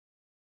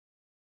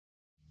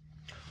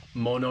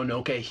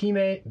Mononoke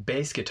Hime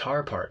bass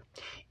guitar part.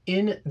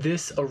 In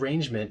this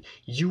arrangement,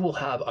 you will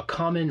have a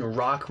common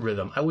rock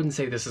rhythm. I wouldn't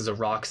say this is a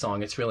rock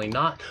song, it's really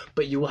not,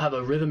 but you will have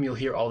a rhythm you'll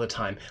hear all the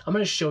time. I'm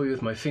going to show you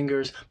with my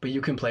fingers, but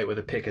you can play it with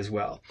a pick as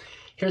well.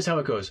 Here's how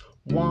it goes.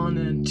 1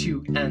 and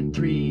 2 and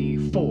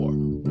 3, 4.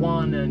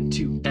 1 and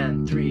 2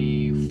 and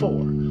 3, 4.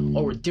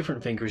 Or with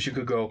different fingers, you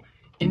could go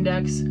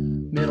index,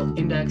 middle,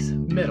 index,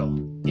 middle,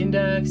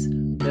 index,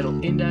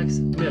 middle, index,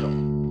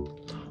 middle.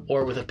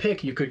 Or with a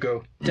pick, you could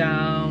go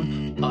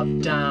down, up,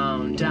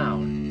 down,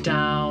 down,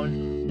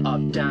 down,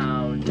 up,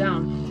 down,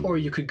 down. Or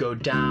you could go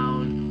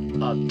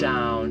down, up,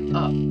 down,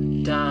 up,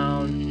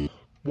 down.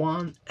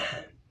 1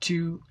 and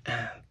 2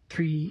 and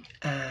 3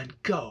 and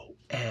go.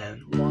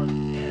 And 1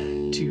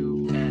 and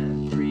 2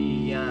 and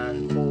 3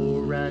 and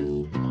 4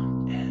 and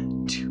 1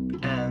 and 2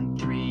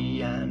 and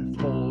 3 and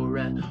 4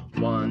 and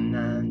 1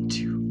 and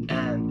 2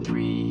 and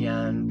 3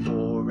 and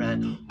 4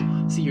 and.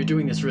 See, you're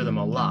doing this rhythm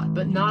a lot,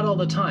 but not all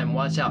the time.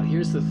 Watch out.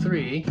 Here's the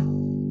 3.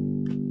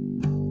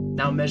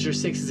 Now measure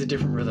 6 is a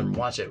different rhythm.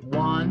 Watch it.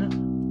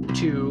 1,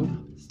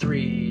 2,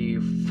 3,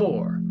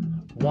 4.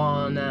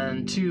 1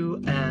 and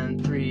 2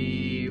 and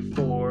 3,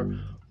 4.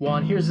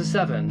 1. Here's the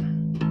 7.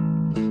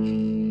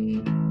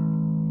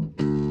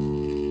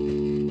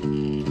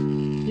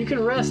 You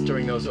can rest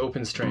during those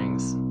open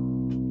strings.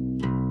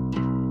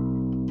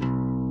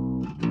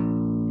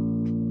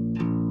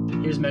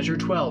 Here's measure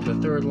 12, the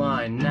 3rd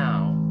line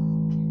now.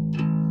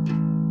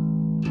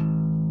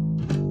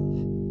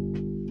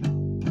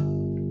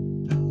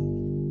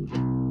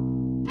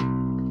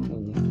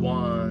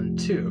 1,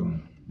 2.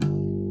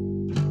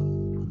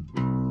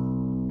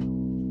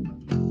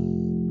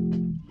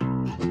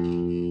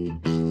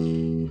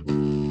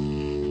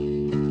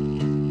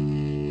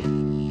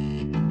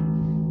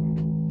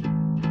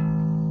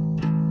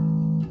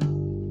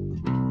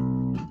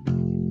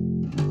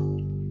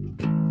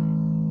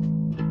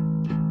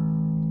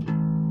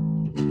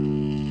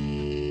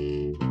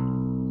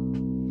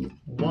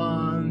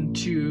 One,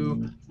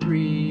 2,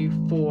 3,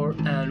 4,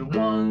 and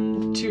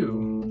 1,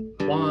 2.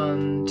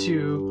 1,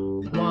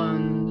 2,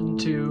 1,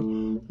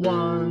 2,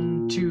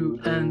 1, 2,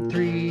 and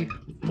 3,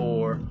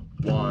 4.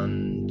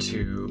 1,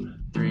 2,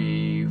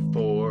 3,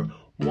 4,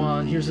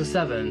 1. Here's a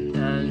 7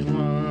 and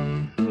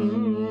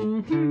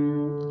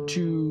 1,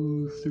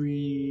 2,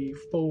 3,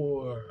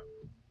 4.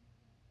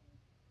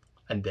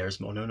 And there's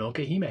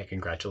Mononoke Hime.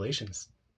 Congratulations.